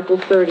then Article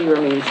 30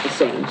 remains the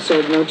same,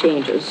 so no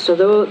changes. So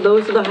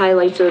those are the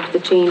highlights of the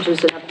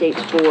changes and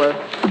updates for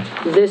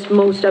this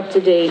most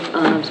up-to-date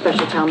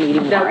special town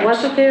meeting Now, warrant.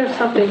 wasn't there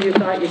something you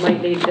thought you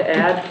might need to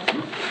add?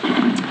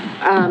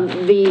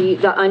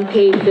 The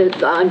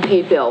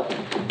unpaid bill.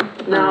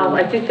 No,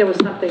 I think there was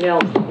something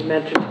else that you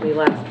mentioned to me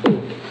last week.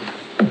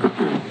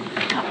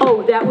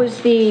 Oh,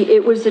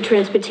 it was the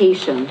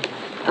transportation.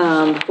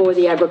 for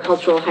the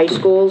agricultural high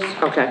schools.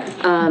 Okay.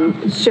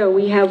 So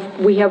we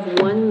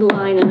have one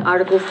line in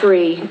Article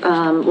 3,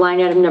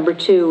 line item number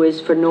 2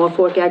 is for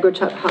Norfolk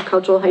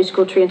Agricultural High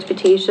School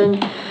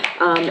transportation.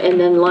 And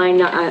then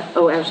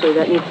actually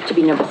that needs to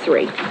be number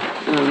 3.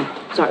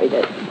 Sorry,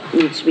 that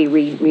needs to be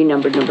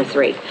renumbered number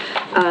 3,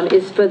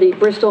 is for the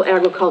Bristol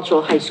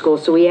Agricultural High School.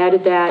 So we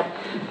added that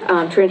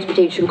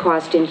transportation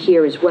cost in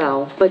here as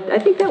well, but I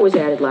think that was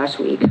added last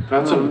week.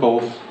 That's in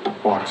both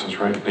boxes,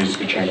 right? It needs to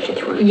be changed to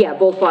 3. Yeah,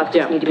 both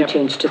boxes need to be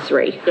changed to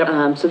 3.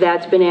 Yep. So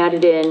that's been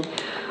added in.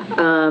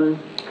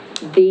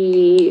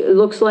 It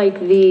looks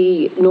like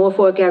the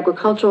Norfolk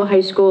Agricultural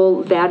High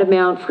School, that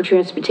amount for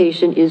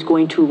transportation is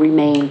going to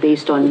remain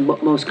based on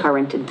most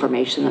current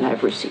information that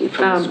I've received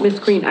from the Ms.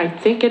 Green, I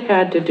think it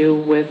had to do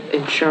with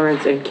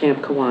insurance in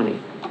Camp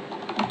Kiwanee.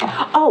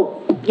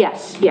 Oh,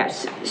 yes.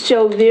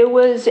 So there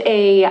was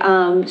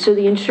so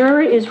the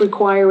insurer is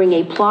requiring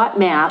a plot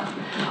map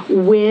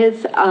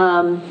with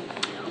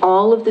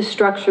all of the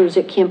structures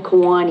at Camp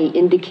Kiwanee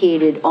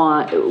indicated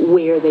on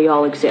where they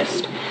all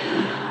exist.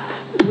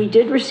 We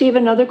did receive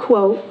another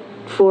quote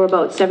for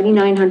about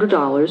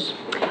 $7,900,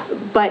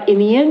 but in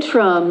the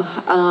interim,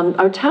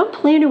 our town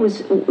planner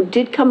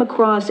did come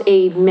across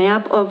a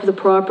map of the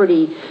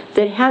property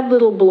that had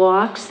little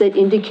blocks that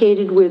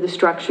indicated where the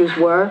structures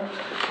were,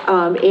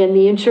 and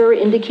the insurer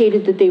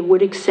indicated that they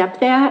would accept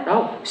that.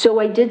 Oh. So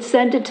I did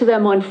send it to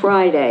them on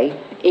Friday,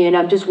 and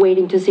I'm just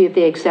waiting to see if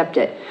they accept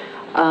it.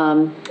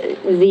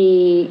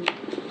 The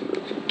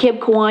Camp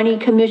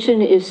Kiwanee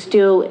Commission is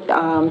still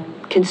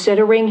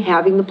considering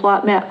having the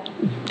plot map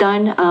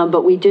done,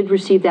 but we did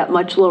receive that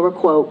much lower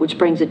quote, which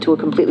brings it to a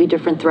completely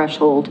different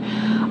threshold,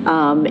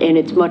 and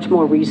it's much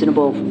more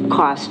reasonable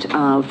cost for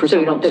someone to... So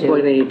you don't think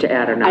we're going to need to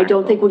add or not? I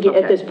don't think we're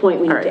at this point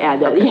we need to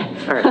add that. Okay. Yeah.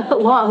 All right.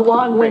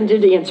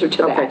 Long-winded answer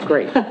to that. Okay,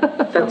 great.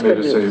 That's good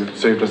news.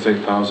 Saved us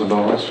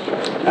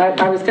 $8,000.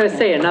 I was going to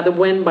say, another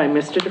win by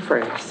Mr.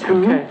 DeFreitas.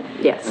 Okay.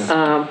 Yes.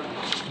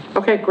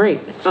 Okay, great.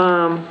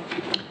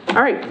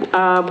 All right,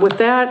 with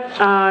that,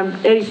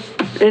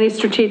 any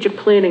strategic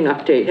planning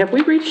update? Have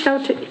we reached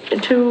out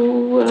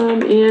to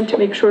Ann to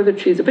make sure that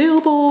she's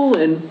available?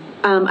 And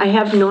I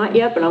have not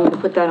yet, but I'm going to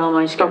put that on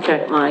my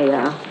schedule.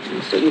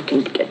 Okay. So you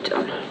can get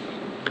done.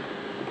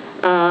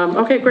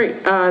 Okay,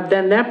 great.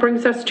 Then that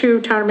brings us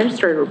to Town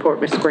Administrator Report,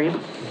 Ms. Green.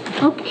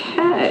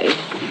 Okay.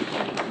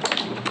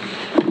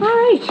 All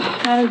right,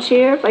 Madam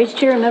Chair, Vice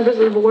Chair, and members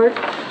of the board.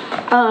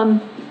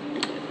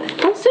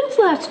 Well, since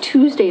last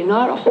Tuesday,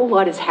 not a whole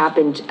lot has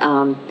happened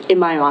in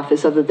my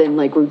office other than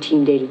like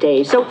routine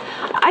day-to-day. So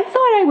I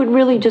thought I would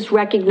really just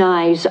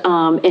recognize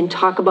and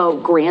talk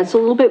about grants a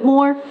little bit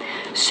more.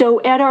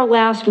 So at our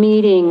last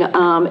meeting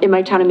in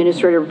my town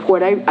administrator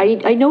report,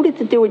 I noted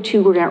that there were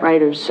 2 grant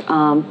writers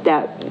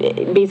that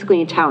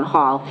basically in town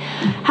hall.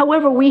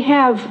 However, we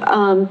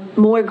have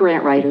more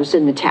grant writers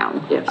in the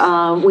town. Yes.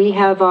 We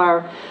have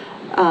our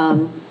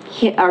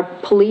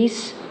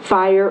police,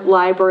 fire,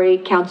 library,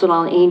 council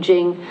on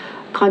aging,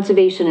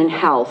 conservation and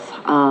health.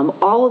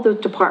 All of the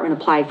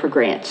department apply for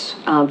grants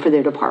for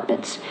their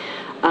departments.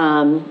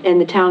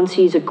 And the town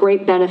sees a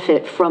great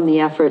benefit from the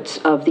efforts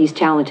of these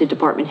talented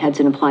department heads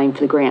in applying for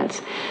the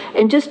grants.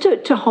 And just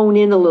to hone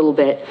in a little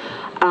bit,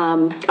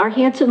 our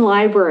Hanson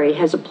Library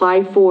has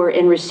applied for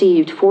and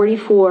received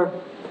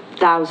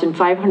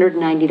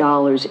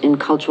 $44,590 in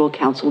cultural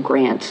council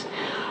grants.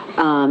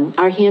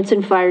 Our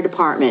Hanson Fire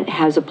Department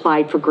has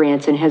applied for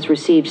grants and has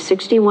received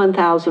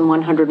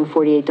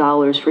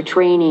 $61,148 for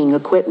training,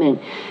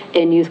 equipment,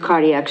 and youth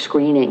cardiac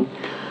screening.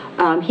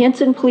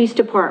 Hanson Police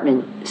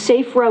Department,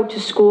 Safe Route to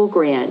School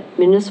Grant,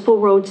 Municipal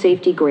Road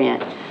Safety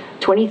Grant,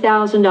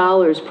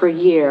 $20,000 per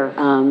year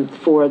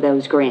for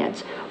those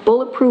grants.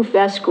 Bulletproof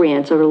Vest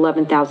grants are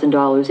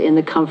 $11,000 and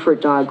the Comfort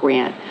Dog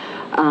Grant.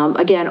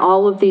 Again,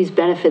 all of these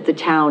benefit the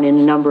town in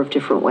a number of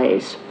different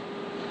ways.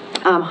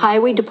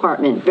 Highway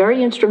Department,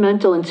 very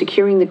instrumental in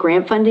securing the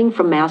grant funding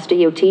from Mass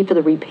DOT for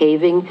the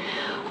repaving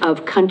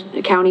of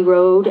County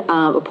Road,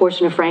 a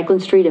portion of Franklin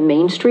Street and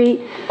Main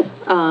Street.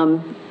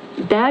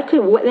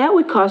 That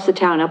would cost the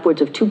town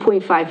upwards of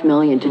 $2.5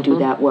 million to do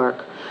that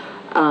work.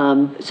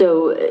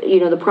 So,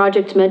 the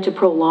project's meant to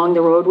prolong the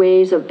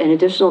roadways an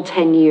additional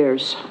 10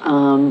 years.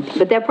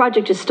 But that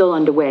project is still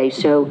underway.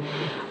 So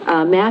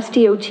Mass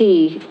DOT,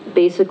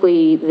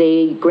 basically,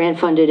 they grant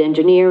funded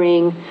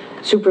engineering,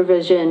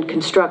 supervision,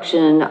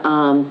 construction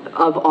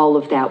of all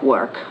of that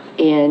work.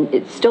 And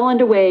it's still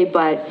underway,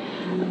 but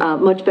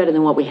much better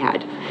than what we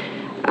had.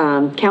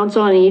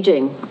 Council on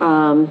Aging,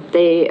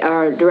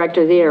 our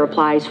director there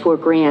applies for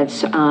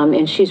grants,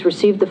 and she's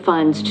received the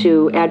funds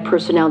to add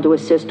personnel to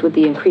assist with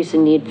the increase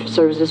in need for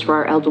services for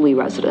our elderly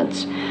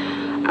residents.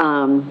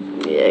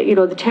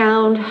 The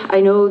town, I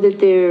know that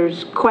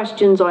there's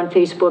questions on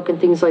Facebook and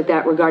things like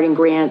that regarding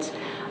grants.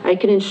 I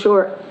can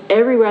assure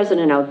every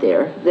resident out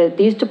there that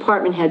these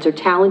department heads are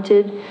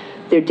talented,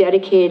 they're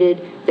dedicated,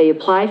 They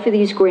apply for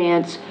these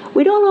grants.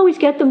 We don't always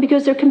get them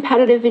because they're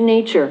competitive in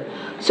nature,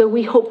 so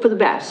we hope for the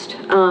best.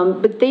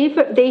 But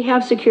they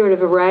have secured a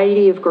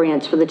variety of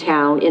grants for the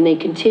town, and they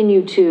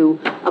continue to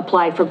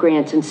apply for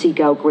grants and seek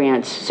out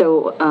grants.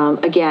 So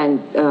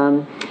again,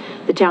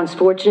 the town's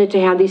fortunate to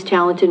have these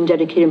talented and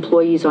dedicated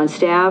employees on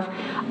staff.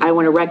 I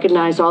want to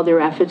recognize all their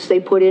efforts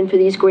they put in for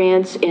these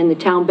grants, and the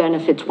town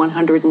benefits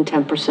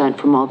 110%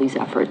 from all these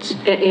efforts.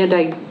 And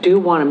I do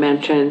want to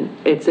mention,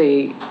 it's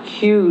a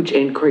huge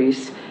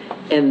increase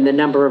in the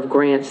number of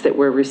grants that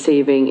we're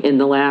receiving in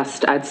the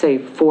last, I'd say,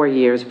 4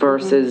 years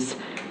versus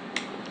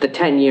the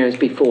 10 years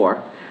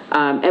before.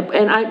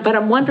 But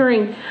I'm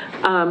wondering,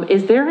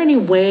 is there any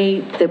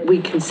way that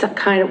we can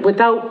kind of,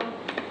 without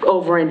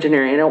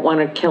over-engineering, I don't want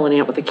to kill an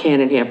ant with a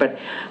cannon here, but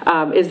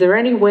is there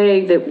any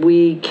way that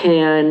we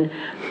can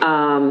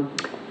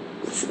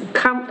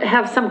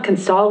have some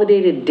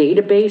consolidated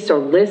database or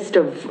list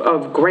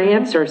of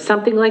grants or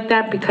something like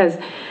that? Because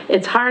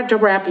it's hard to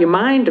wrap your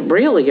mind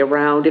really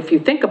around if you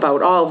think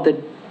about all of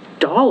the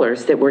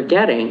dollars that we're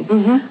getting.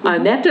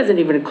 And that doesn't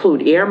even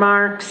include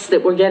earmarks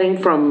that we're getting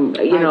from,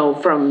 you know,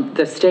 from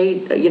the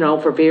state, you know,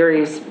 for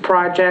various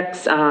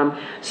projects.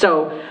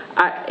 So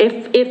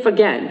if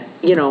again,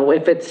 you know,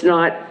 if it's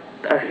not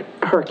a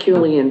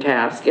Herculean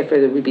task, if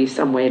there would be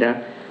some way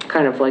to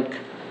kind of like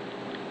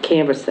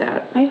canvas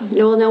that.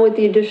 Well, now with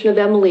the addition of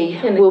Emily,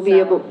 we'll be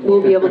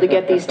able to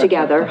get these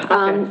together.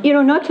 You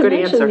know, not to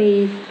mention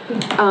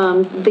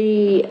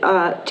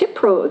the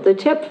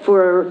tip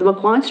for the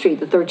McQuon Street,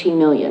 the 13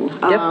 million.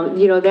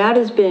 You know,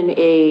 that's been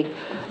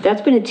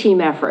a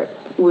team effort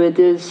with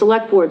the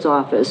select board's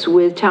office,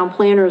 with town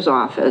planner's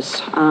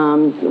office,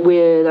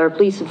 with our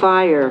police and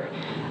fire.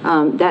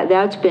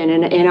 That's been,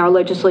 and our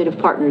legislative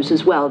partners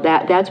as well,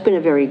 that's been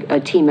a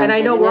team effort. And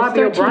I know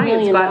Robbie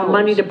O'Brien's got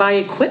money to buy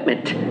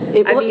equipment.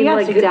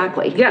 Yes,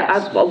 exactly. Yeah,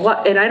 yes.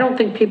 And I don't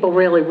think people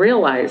really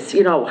realize,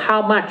 you know,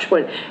 how much,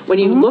 when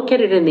you look at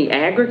it in the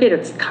aggregate,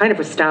 it's kind of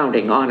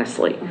astounding,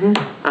 honestly.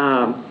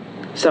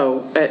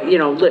 So, you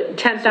know,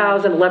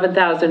 10,000,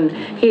 11,000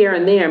 here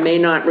and there may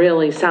not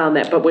really sound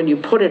that, but when you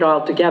put it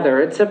all together,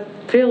 it's a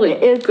fairly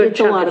good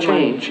chunk of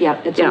change.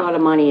 Yeah, it's a lot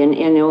of money. And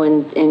you know,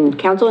 in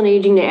Council on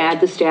Aging, to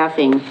add the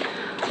staffing,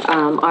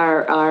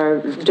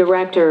 our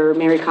director,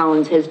 Mary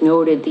Collins, has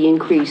noted the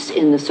increase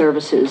in the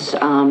services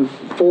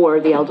for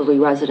the elderly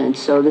residents.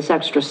 So this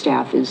extra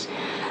staff is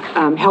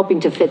helping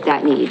to fit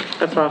that need.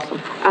 That's awesome.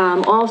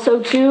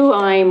 Also, too,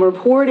 I'm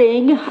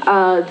reporting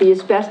the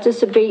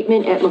asbestos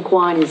abatement at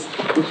McQuon is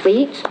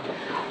complete.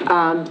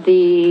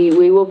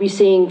 We will be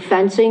seeing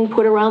fencing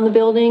put around the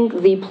building.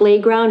 The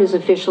playground is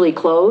officially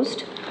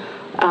closed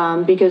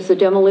because the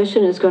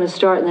demolition is going to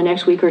start in the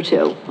next week or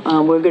two.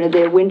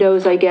 The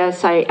windows, I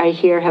guess, I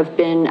hear have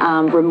been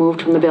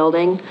removed from the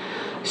building.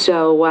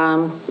 So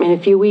in a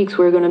few weeks,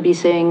 we're going to be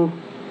saying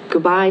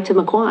goodbye to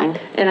McQuon.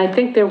 And I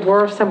think there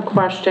were some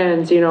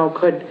questions, you know,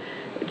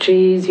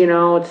 geez, you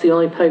know, it's the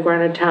only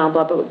playground in town,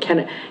 blah, blah,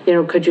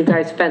 could you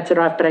guys fence it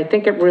off? But I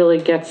think it really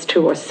gets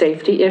to a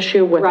safety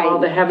issue with all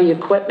the heavy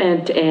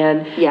equipment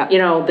and, you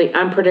know, the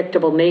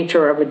unpredictable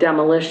nature of a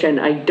demolition.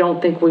 I don't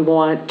think we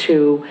want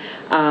to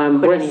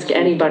risk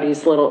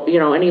anybody's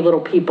any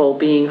little people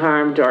being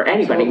harmed or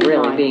anybody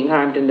really being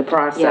harmed in the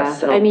process. Yeah.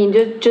 So. I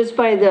mean, just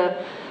by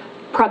the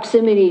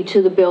proximity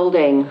to the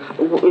building,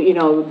 you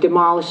know,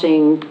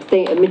 demolishing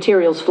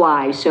materials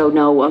fly. So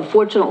no,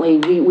 unfortunately,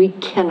 we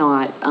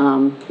cannot,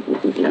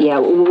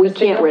 we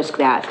can't risk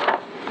that.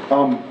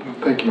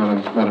 Thank you,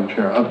 Madam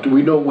Chair. Do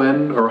we know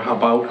when or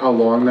about how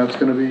long that's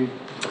going to be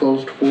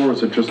closed for?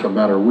 Is it just a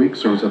matter of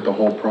weeks, or is it the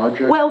whole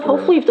project? Well,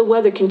 hopefully, if the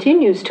weather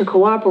continues to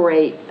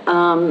cooperate,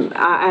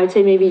 I'd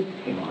say maybe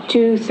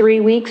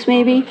 2-3 weeks,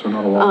 maybe. Okay, so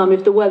not a long.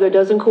 If the weather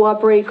doesn't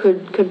cooperate,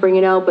 could bring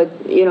it out.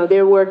 But you know,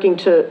 they're working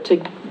to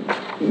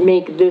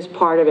make this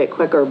part of it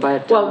quicker,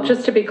 but... Well,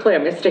 just to be clear,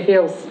 Mr.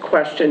 Hill's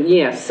question,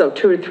 yes, so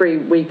 2 or 3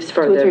 weeks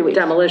for the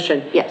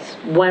demolition. Yes.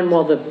 When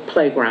will the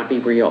playground be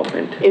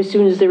reopened? As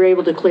soon as they're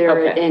able to clear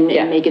it and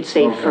make it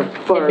safe for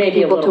maybe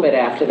people a little bit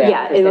after that.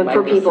 Yeah, and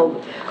for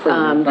people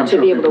to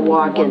be able to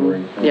walk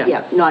and,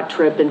 not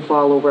trip and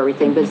fall over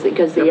everything,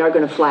 because they are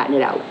going to flatten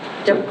it out.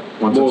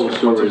 Once it's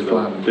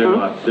flattened.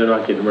 They're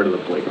not getting rid of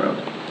the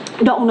playground.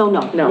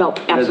 No,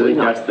 absolutely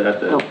not.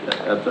 That's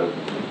at the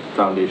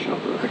foundation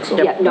of the...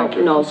 Excellent.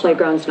 No,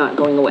 playground's not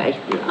going away.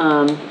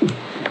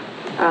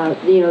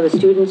 You know, the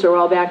students are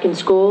all back in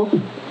school.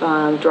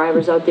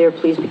 Drivers out there,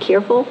 please be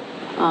careful.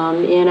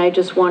 And I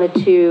just wanted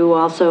to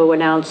also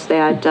announce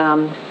that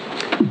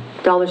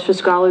Dollars for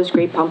Scholars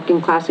Great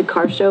Pumpkin Classic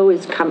Car Show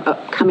is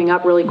coming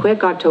up really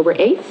quick, October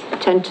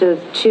 8th, 10 to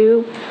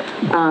 2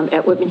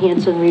 at Whitman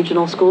Hanson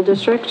Regional School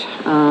District.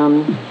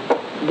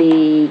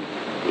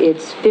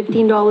 It's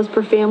 $15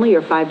 per family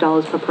or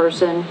 $5 per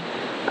person.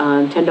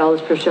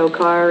 $10 per show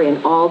car,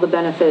 and all the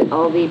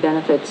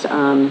benefits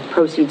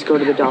proceeds go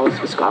to the Dollars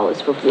for Scholars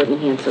for Whitman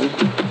Hanson.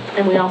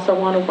 And we also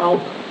want to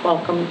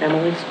welcome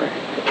Emily Sprague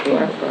to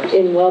our first.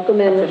 And welcome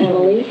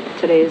Emily.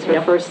 Today is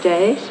her first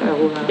day,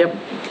 so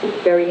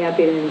very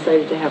happy and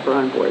excited to have her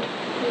on board.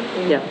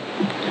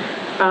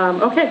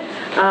 Okay,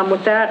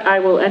 with that, I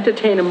will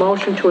entertain a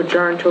motion to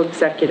adjourn to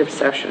executive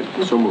session.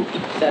 So moved.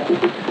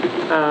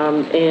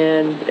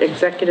 And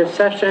executive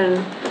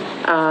session,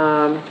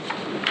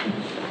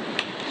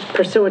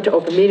 pursuant to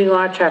open meeting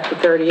law, chapter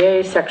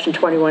 30A, section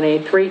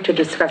 21A3, to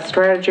discuss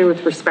strategy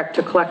with respect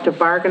to collective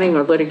bargaining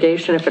or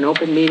litigation if an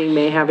open meeting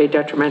may have a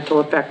detrimental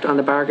effect on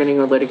the bargaining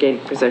or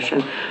litigating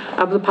position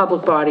of the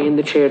public body and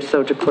the chair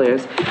so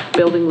declares.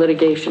 Building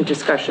litigation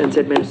discussions,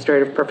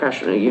 administrative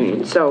professional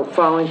union. So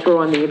following through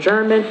on the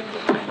adjournment,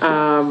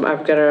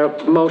 I've got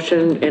a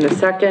motion and a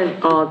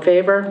second. All in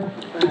favor?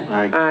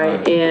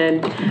 Aye.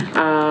 And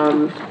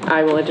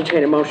I will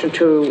entertain a motion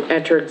to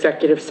enter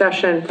executive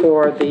session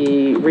for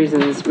the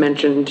reasons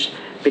mentioned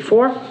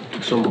before.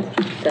 So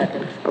moved.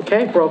 Second.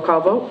 Okay, roll call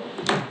vote.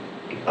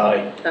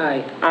 Aye.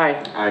 Aye.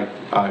 Aye. Aye.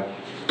 Aye.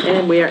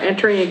 And we are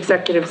entering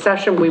executive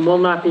session. We will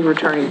not be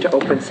returning to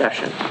open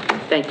session.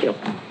 Thank you.